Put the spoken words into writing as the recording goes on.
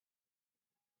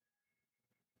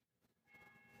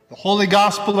The Holy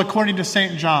Gospel according to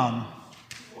St. John.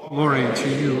 Glory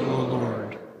to you, O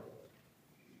Lord.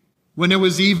 When it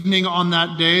was evening on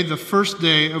that day, the first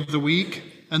day of the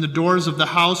week, and the doors of the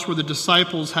house where the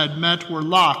disciples had met were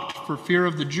locked for fear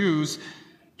of the Jews,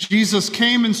 Jesus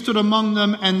came and stood among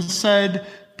them and said,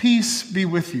 "Peace be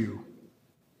with you."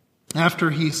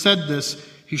 After he said this,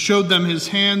 he showed them his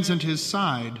hands and his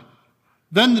side.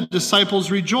 Then the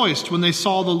disciples rejoiced when they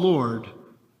saw the Lord.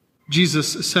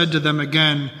 Jesus said to them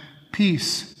again,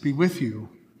 "Peace be with you.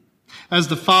 As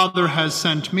the Father has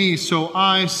sent me, so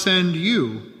I send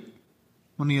you."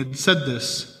 When he had said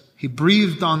this, he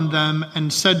breathed on them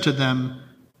and said to them,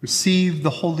 "Receive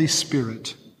the Holy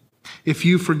Spirit. If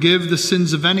you forgive the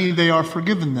sins of any, they are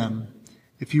forgiven them.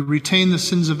 If you retain the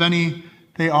sins of any,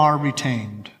 they are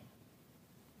retained."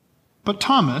 But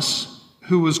Thomas,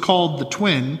 who was called the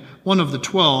twin, one of the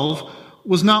 12,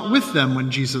 was not with them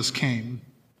when Jesus came.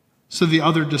 So the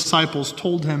other disciples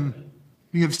told him,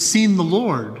 "We have seen the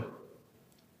Lord."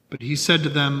 But he said to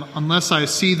them, "Unless I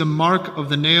see the mark of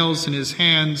the nails in his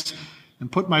hands, and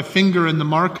put my finger in the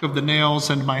mark of the nails,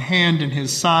 and my hand in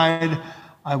his side,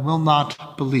 I will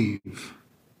not believe."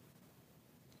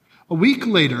 A week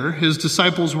later, his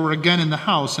disciples were again in the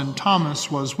house, and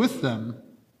Thomas was with them.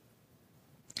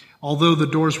 Although the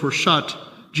doors were shut,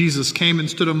 Jesus came and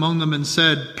stood among them and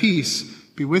said, "Peace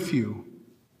be with you."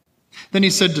 Then he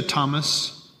said to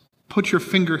Thomas, "Put your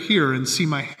finger here and see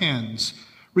my hands.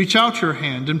 Reach out your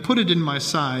hand and put it in my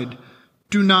side.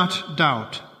 Do not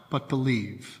doubt, but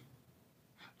believe."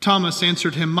 Thomas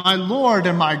answered him, "My Lord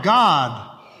and my God."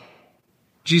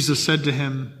 Jesus said to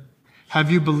him,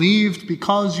 "Have you believed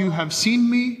because you have seen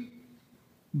me?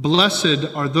 Blessed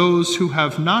are those who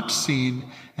have not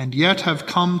seen and yet have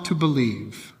come to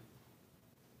believe."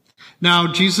 Now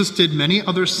Jesus did many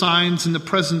other signs in the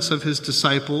presence of his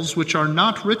disciples, which are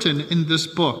not written in this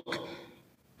book.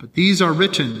 But these are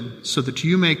written so that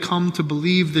you may come to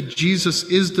believe that Jesus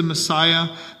is the Messiah,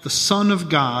 the Son of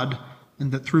God,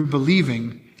 and that through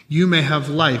believing you may have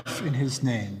life in his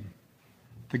name.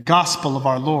 The Gospel of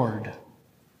our Lord.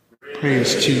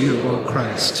 Praise to you, O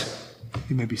Christ.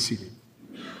 You may be seated.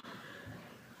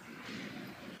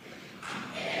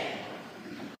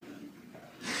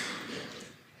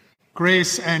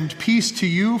 Grace and peace to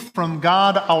you from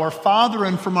God our Father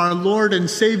and from our Lord and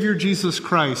Savior Jesus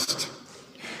Christ.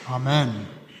 Amen.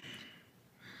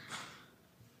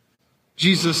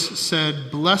 Jesus said,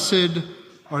 "Blessed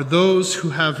are those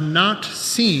who have not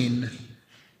seen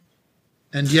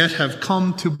and yet have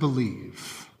come to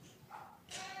believe."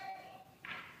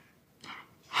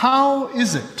 How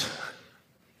is it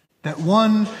that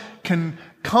one can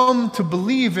come to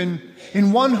believe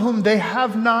in one whom they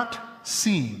have not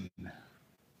seen?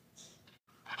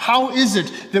 How is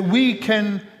it that we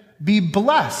can be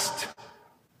blessed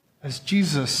as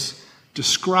Jesus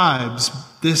describes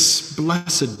this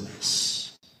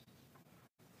blessedness?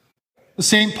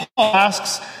 St. Paul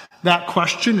asks that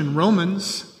question in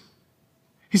Romans.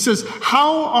 He says,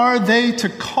 "How are they to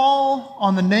call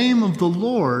on the name of the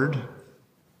Lord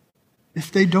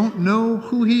if they don't know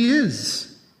who he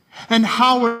is? And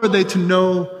how are they to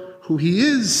know who he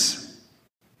is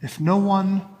if no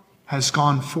one has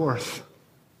gone forth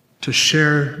to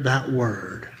share that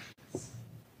word?"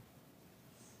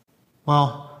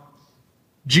 Well,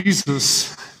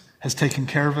 Jesus has taken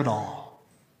care of it all.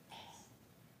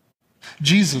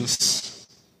 Jesus,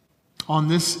 on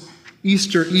this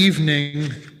Easter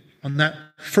evening, on that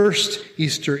first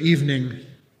Easter evening,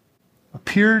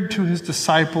 appeared to his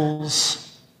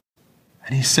disciples,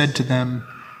 and he said to them,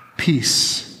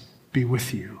 "Peace be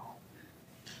with you."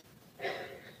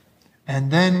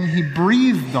 And then he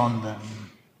breathed on them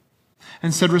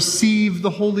and said, "Receive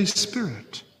the Holy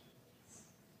Spirit."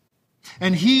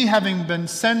 And he, having been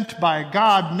sent by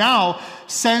God, now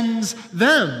sends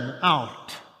them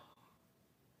out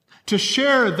to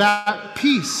share that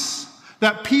peace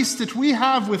that we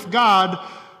have with God,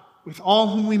 with all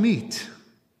whom we meet,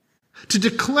 to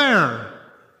declare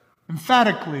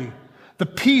emphatically the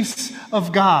peace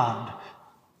of God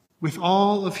with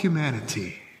all of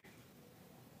humanity.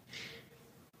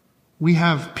 We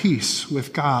have peace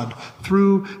with God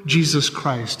through Jesus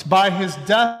Christ. By his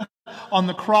death on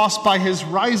the cross, by his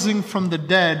rising from the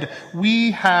dead,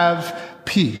 we have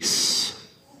peace.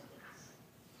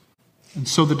 And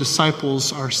so the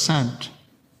disciples are sent.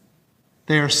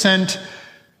 They are sent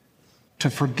to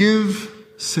forgive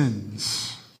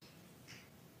sins,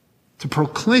 to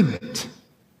proclaim it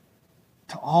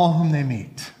to all whom they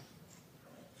meet.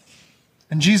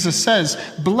 And Jesus says,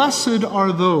 "Blessed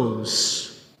are those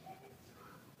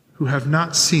who have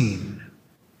not seen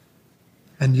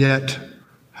and yet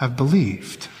have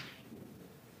believed."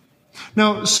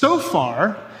 Now, so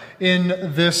far in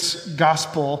this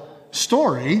gospel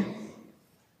story,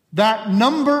 that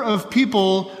number of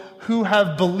people who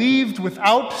have believed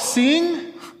without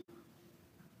seeing,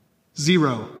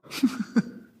 0.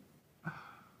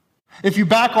 If you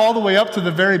back all the way up to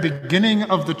the very beginning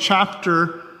of the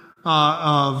chapter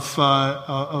of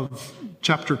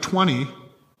chapter 20,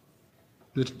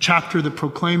 the chapter that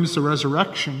proclaims the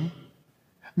resurrection,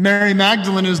 Mary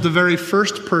Magdalene is the very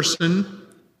first person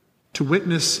to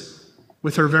witness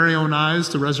with her very own eyes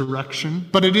the resurrection.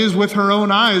 But it is with her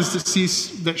own eyes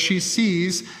that she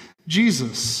sees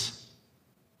Jesus.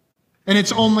 And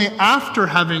it's only after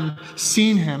having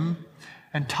seen him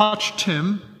and touched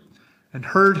him and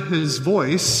heard his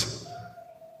voice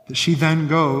that she then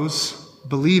goes,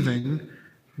 believing,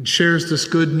 and shares this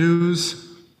good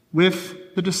news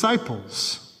with the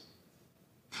disciples.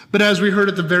 But as we heard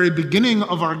at the very beginning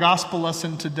of our gospel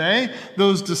lesson today,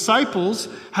 those disciples,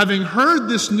 having heard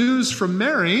this news from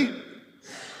Mary,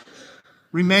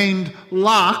 remained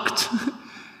locked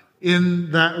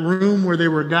in that room where they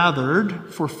were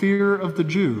gathered for fear of the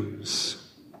Jews.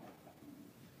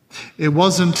 It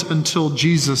wasn't until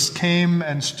Jesus came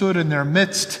and stood in their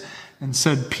midst and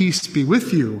said, "Peace be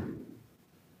with you,"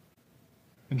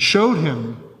 and showed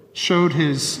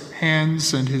his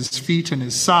hands and his feet and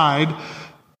his side,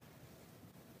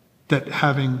 that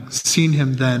having seen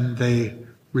him then, they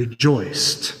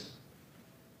rejoiced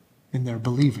in their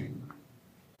believing.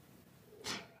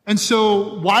 And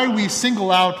so why we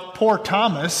single out poor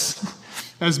Thomas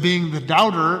as being the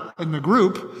doubter in the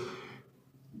group,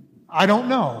 I don't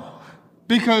know.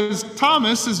 Because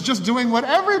Thomas is just doing what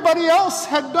everybody else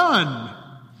had done.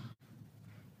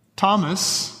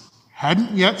 Thomas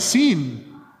hadn't yet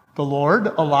seen the Lord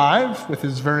alive with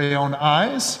his very own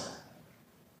eyes.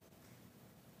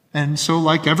 And so,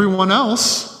 like everyone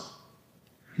else,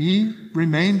 he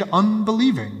remained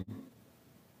unbelieving.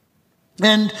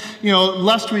 And,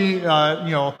 lest we,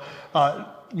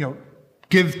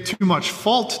 give too much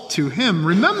fault to him,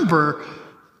 remember,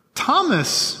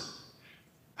 Thomas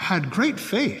had great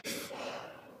faith.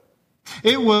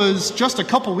 It was just a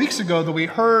couple weeks ago that we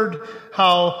heard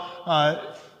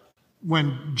how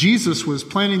when Jesus was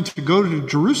planning to go to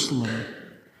Jerusalem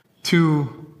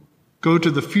to go to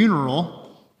the funeral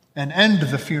and end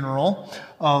the funeral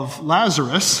of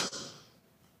Lazarus,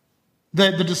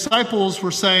 that the disciples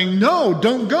were saying, "No,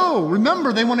 don't go.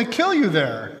 Remember, they want to kill you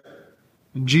there."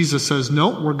 And Jesus says,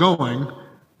 "No, we're going."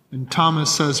 And Thomas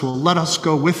says, "Well, let us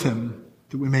go with him,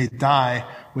 that we may die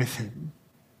with him."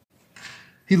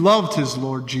 He loved his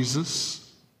Lord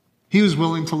Jesus. He was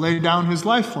willing to lay down his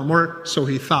life for him, or so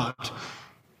he thought.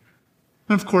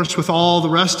 And of course, with all the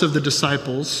rest of the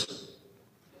disciples,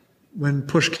 when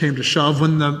push came to shove,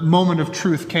 when the moment of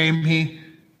truth came, he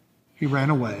ran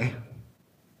away.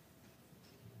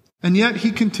 And yet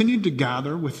he continued to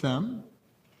gather with them.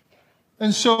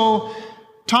 And so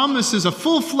Thomas is a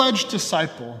full-fledged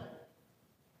disciple.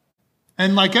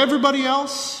 And like everybody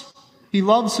else, he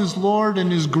loves his Lord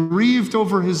and is grieved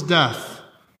over his death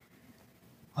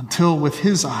until with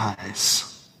his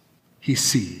eyes he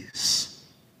sees.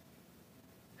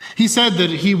 He said that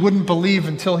he wouldn't believe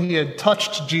until he had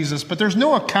touched Jesus, but there's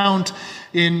no account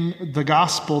in the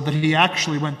gospel that he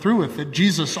actually went through with it.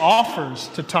 Jesus offers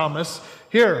to Thomas,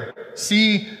 "Here,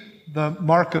 see the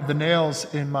mark of the nails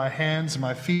in my hands and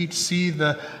my feet. See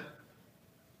the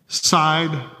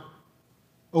side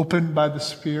opened by the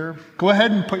spear. Go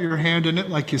ahead and put your hand in it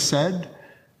like you said."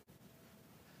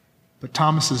 But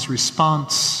Thomas's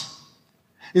response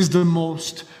is the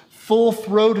most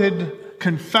full-throated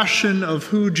confession of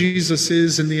who Jesus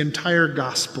is in the entire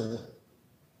gospel.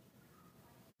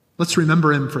 Let's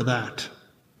remember him for that.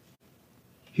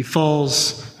 He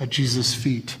falls at Jesus'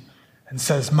 feet and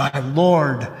says, "My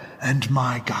Lord and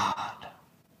my God."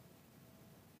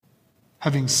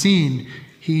 Having seen,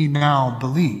 he now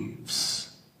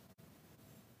believes.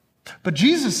 But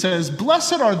Jesus says,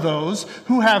 "Blessed are those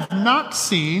who have not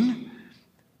seen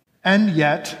and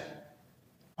yet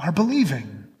are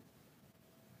believing."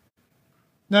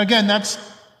 Now again,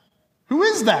 who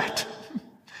is that?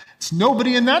 It's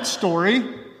nobody in that story.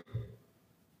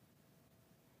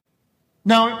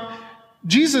 Now,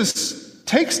 Jesus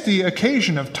takes the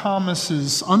occasion of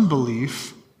Thomas's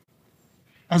unbelief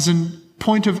as a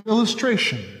point of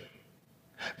illustration,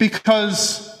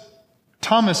 because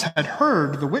Thomas had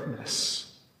heard the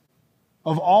witness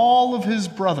of all of his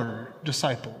brother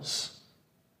disciples.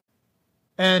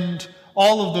 And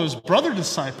all of those brother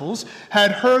disciples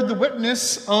had heard the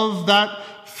witness of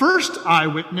that first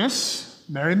eyewitness,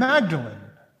 Mary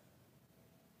Magdalene.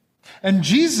 And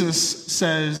Jesus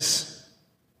says,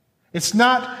 It's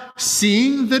not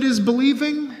seeing that is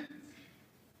believing.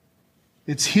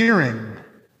 It's hearing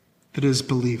that is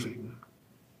believing.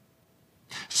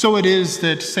 So it is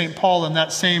that St. Paul, in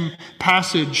that same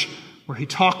passage where he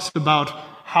talks about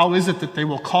how is it that they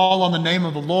will call on the name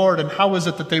of the Lord and how is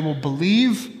it that they will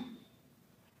believe?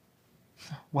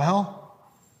 Well,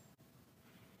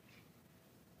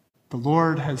 the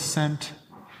Lord has sent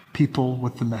people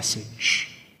with the message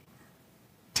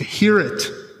to hear it.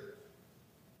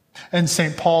 And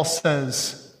St. Paul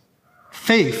says,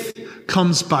 faith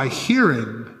comes by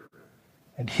hearing,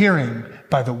 and hearing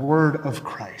by the word of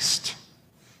Christ.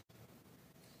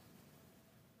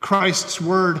 Christ's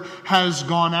word has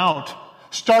gone out,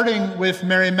 starting with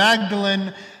Mary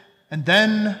Magdalene, and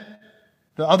then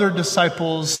the other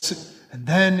disciples, and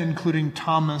then including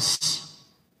Thomas.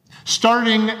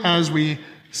 Starting, as we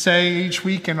say each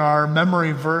week in our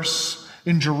memory verse,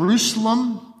 in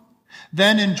Jerusalem,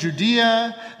 then in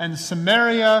Judea and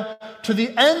Samaria, to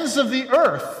the ends of the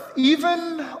earth,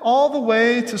 even all the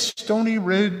way to Stony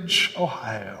Ridge,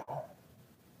 Ohio.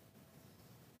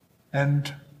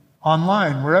 And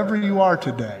online, wherever you are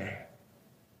today,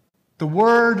 the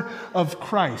word of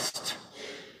Christ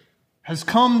has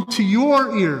come to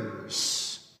your ears.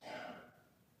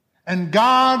 And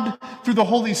God, through the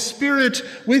Holy Spirit,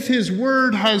 with his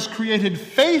word, has created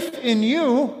faith in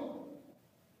you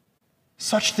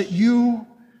such that you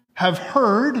have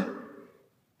heard,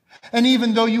 and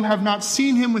even though you have not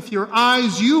seen him with your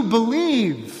eyes, you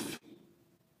believe.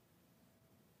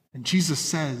 And Jesus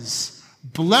says,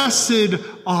 blessed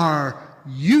are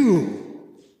you.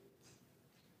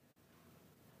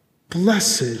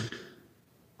 Blessed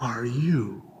are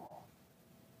you.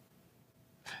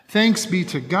 Thanks be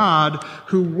to God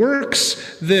who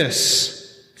works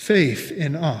this faith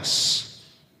in us,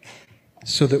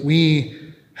 so that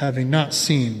we, having not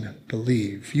seen,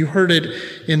 believe. You heard it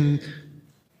in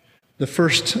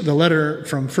the letter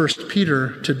from 1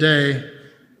 Peter today,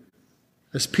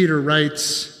 as Peter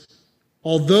writes,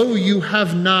 although you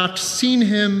have not seen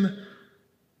him,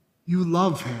 you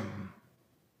love him.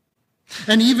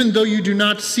 And even though you do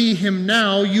not see him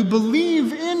now, you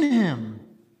believe in him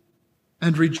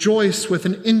and rejoice with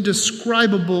an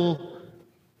indescribable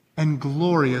and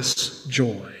glorious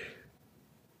joy.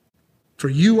 For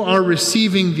you are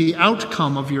receiving the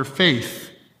outcome of your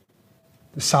faith,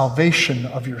 the salvation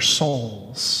of your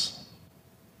souls.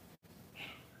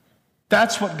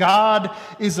 That's what God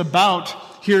is about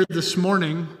here this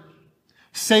morning,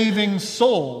 saving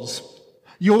souls,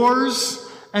 yours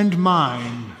and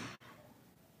mine.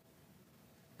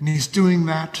 And he's doing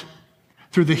that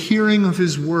through the hearing of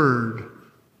his word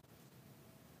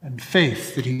and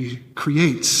faith that he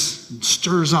creates and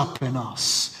stirs up in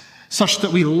us, such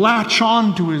that we latch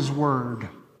on to his word.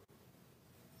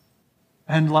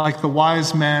 And like the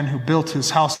wise man who built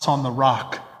his house on the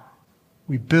rock,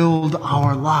 we build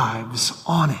our lives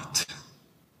on it.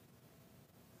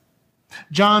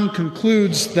 John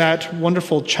concludes that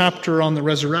wonderful chapter on the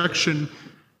resurrection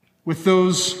with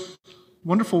those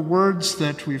wonderful words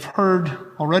that we've heard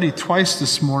already twice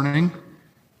this morning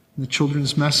in the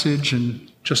children's message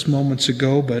and just moments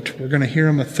ago, but we're going to hear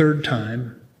them a third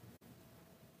time.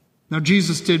 Now,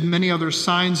 Jesus did many other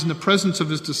signs in the presence of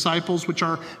his disciples, which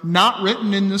are not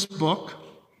written in this book,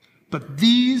 but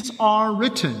these are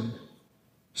written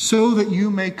so that you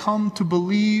may come to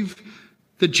believe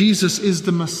that Jesus is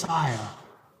the Messiah,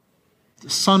 the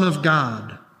Son of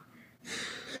God,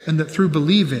 and that through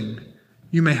believing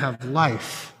you may have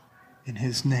life in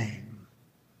his name.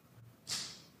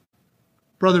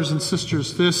 Brothers and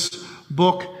sisters, this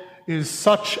book is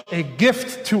such a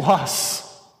gift to us.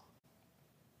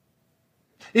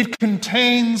 It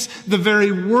contains the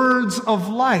very words of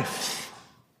life.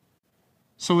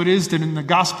 So it is that in the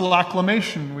gospel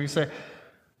acclamation we say,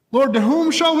 Lord, to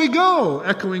whom shall we go?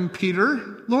 Echoing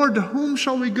Peter, Lord, to whom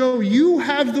shall we go? You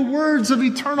have the words of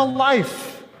eternal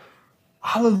life.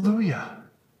 Hallelujah.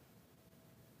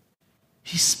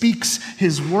 He speaks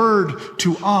his word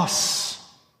to us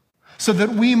so that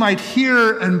we might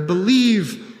hear and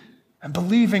believe, and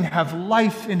believing have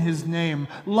life in his name,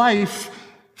 life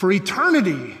for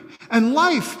eternity, and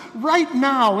life right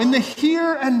now, in the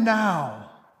here and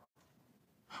now.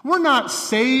 We're not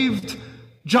saved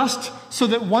just so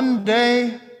that one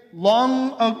day,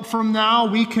 long from now,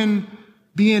 we can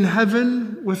be in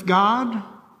heaven with God,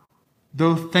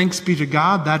 though thanks be to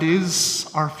God, that is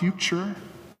our future.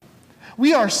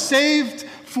 We are saved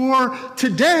for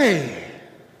today,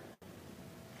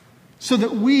 so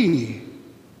that we,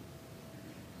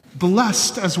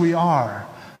 blessed as we are,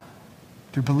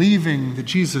 through believing that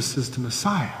Jesus is the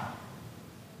Messiah,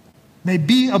 may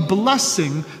be a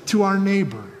blessing to our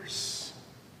neighbors.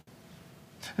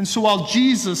 And so while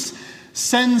Jesus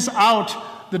sends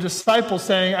out the disciples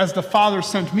saying, as the Father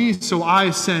sent me, so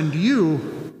I send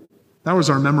you, that was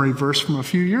our memory verse from a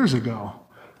few years ago.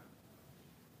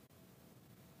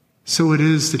 So it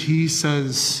is that he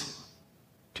says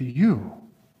to you,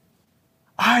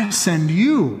 I send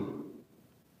you.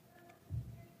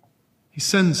 He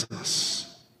sends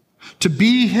us to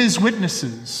be his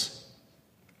witnesses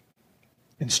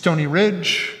in Stony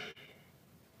Ridge,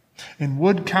 in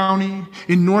Wood County,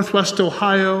 in Northwest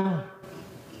Ohio,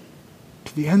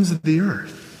 to the ends of the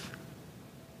earth.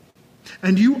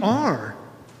 And you are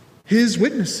his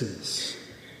witnesses.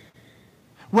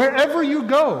 Wherever you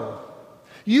go,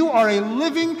 you are a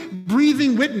living,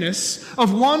 breathing witness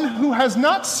of one who has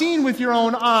not seen with your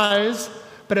own eyes,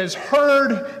 but has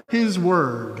heard his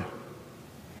word.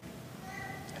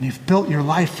 And you've built your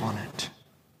life on it.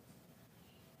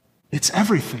 It's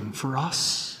everything for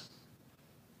us.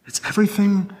 It's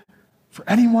everything for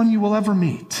anyone you will ever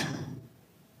meet.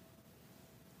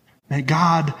 May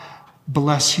God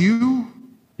bless you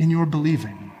in your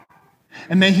believing.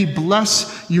 And may he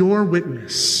bless your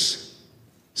witness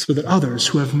so that others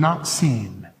who have not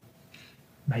seen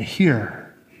may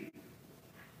hear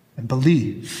and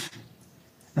believe,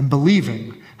 and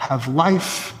believing have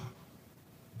life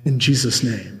in Jesus'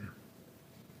 name.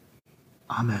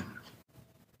 Amen.